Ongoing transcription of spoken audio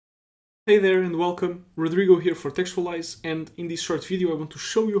Hey there and welcome, Rodrigo here for Textualize, and in this short video I want to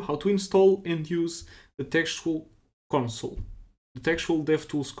show you how to install and use the Textual console, the Textual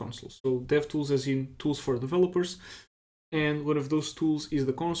DevTools console. So DevTools as in tools for developers, and one of those tools is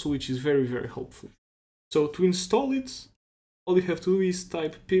the console, which is very helpful. So to install it, all you have to do is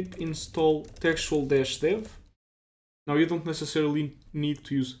type pip install textual-dev. Now you don't necessarily need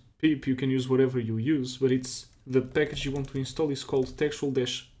to use pip, you can use whatever you use, but it's the package you want to install is called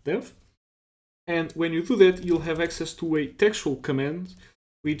textual-dev. And when you do that, you'll have access to a textual command,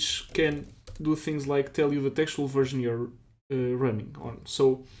 which can do things like tell you the textual version you're running on.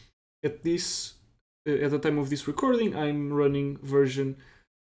 So at the time of this recording, I'm running version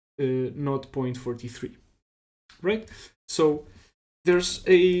 0.43, right? So there's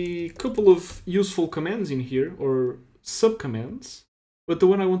a couple of useful commands in here, or subcommands, but the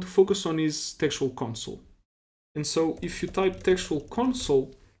one I want to focus on is textual console. And so if you type textual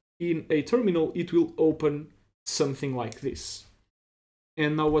console in a terminal, it will open something like this.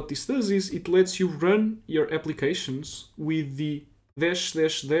 And now what this does is it lets you run your applications with the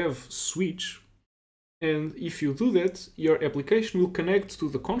 --dev switch. And if you do that, your application will connect to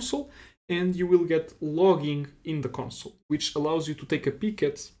the console and you will get logging in the console, which allows you to take a peek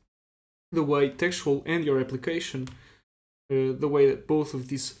at the way textual and your application, the way that both of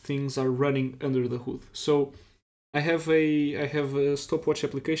these things are running under the hood. So I have a stopwatch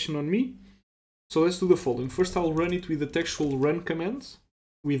application on me, so let's do the following. First, I'll run it with the textual run command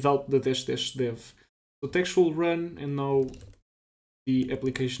without the --dev. So textual run, and now the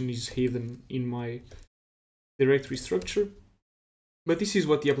application is hidden in my directory structure. But this is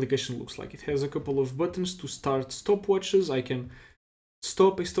what the application looks like. It has a couple of buttons to start stopwatches. I can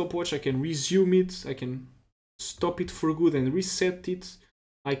stop a stopwatch, I can resume it, I can stop it for good and reset it.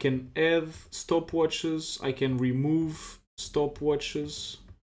 I can add stopwatches, I can remove stopwatches,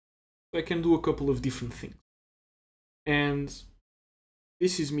 I can do a couple of different things. And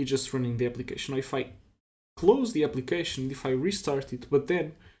this is me just running the application. If I close the application, if I restart it, but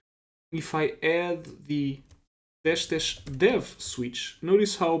then if I add the --dev switch,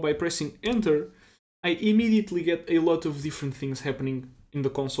 notice how by pressing enter, I immediately get a lot of different things happening in the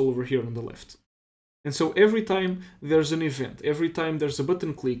console over here on the left. And so every time there's an event, every time there's a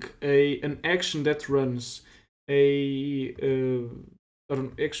button click, an action that runs,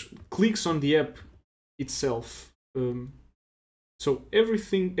 clicks on the app itself. So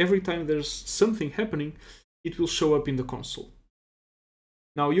every time there's something happening, it will show up in the console.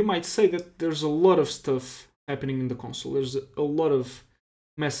 Now you might say that there's a lot of stuff happening in the console. There's a lot of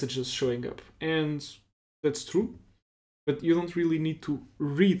messages showing up, and that's true. But you don't really need to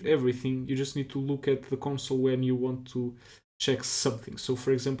read everything, you just need to look at the console when you want to check something. So for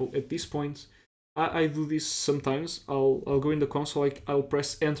example, at this point, I do this sometimes. I'll go in the console, I'll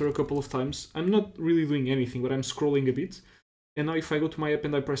press enter a couple of times. I'm not really doing anything, but I'm scrolling a bit. And now if I go to my app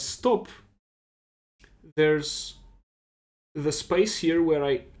and I press stop, there's the space here where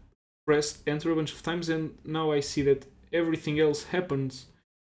I pressed enter a bunch of times, and now I see that everything else happened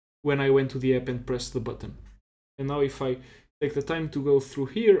when I went to the app and pressed the button. And now if I take the time to go through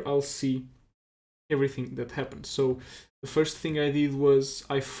here, I'll see everything that happened. So the first thing I did was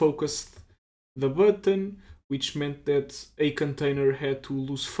I focused the button, which meant that a container had to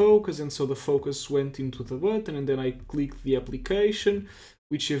lose focus, and so the focus went into the button, and then I clicked the application,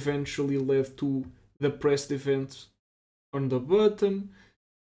 which eventually led to the pressed event on the button,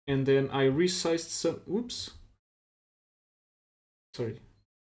 and then I resized some,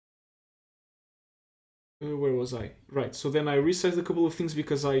 where was I? Right, so then I resized a couple of things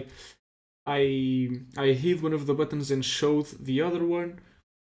because I hid one of the buttons and showed the other one.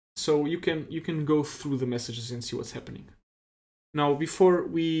 So you can go through the messages and see what's happening. Now before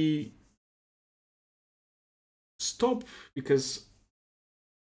we stop, because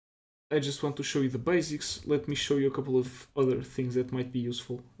I just want to show you the basics, let me show you a couple of other things that might be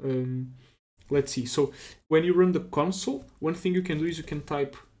useful. Let's see. So when you run the console, one thing you can do is you can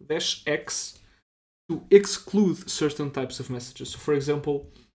type -x to exclude certain types of messages. So for example,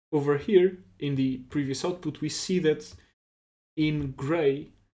 over here in the previous output, we see that in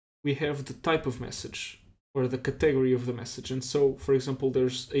gray, we have the type of message or the category of the message. And so, for example,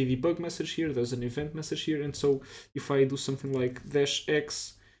 there's a debug message here, there's an event message here. And so if I do something like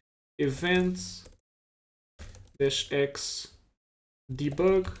 -x events -x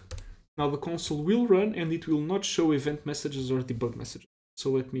debug, now the console will run and it will not show event messages or debug messages.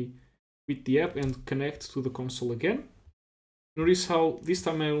 So let me quit the app and connect to the console again. Notice how this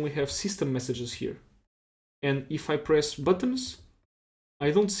time I only have system messages here. And if I press buttons,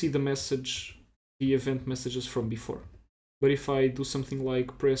 I don't see the event messages from before. But if I do something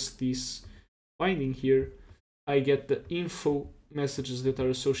like press this binding here, I get the info messages that are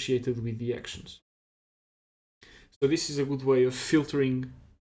associated with the actions. So this is a good way of filtering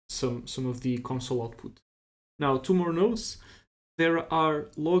some of the console output. Now, 2 more notes. There are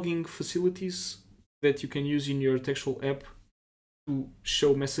logging facilities that you can use in your Textual app to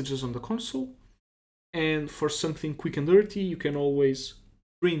show messages on the console. And for something quick and dirty, you can always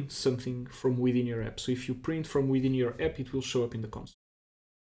print something from within your app. So if you print from within your app, it will show up in the console.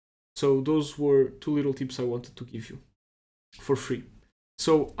 So those were 2 little tips I wanted to give you for free.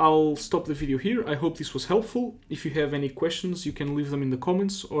 So I'll stop the video here. I hope this was helpful. If you have any questions, you can leave them in the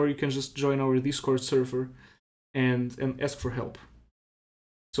comments, or you can just join our Discord server and ask for help.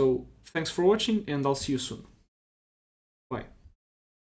 So thanks for watching, and I'll see you soon.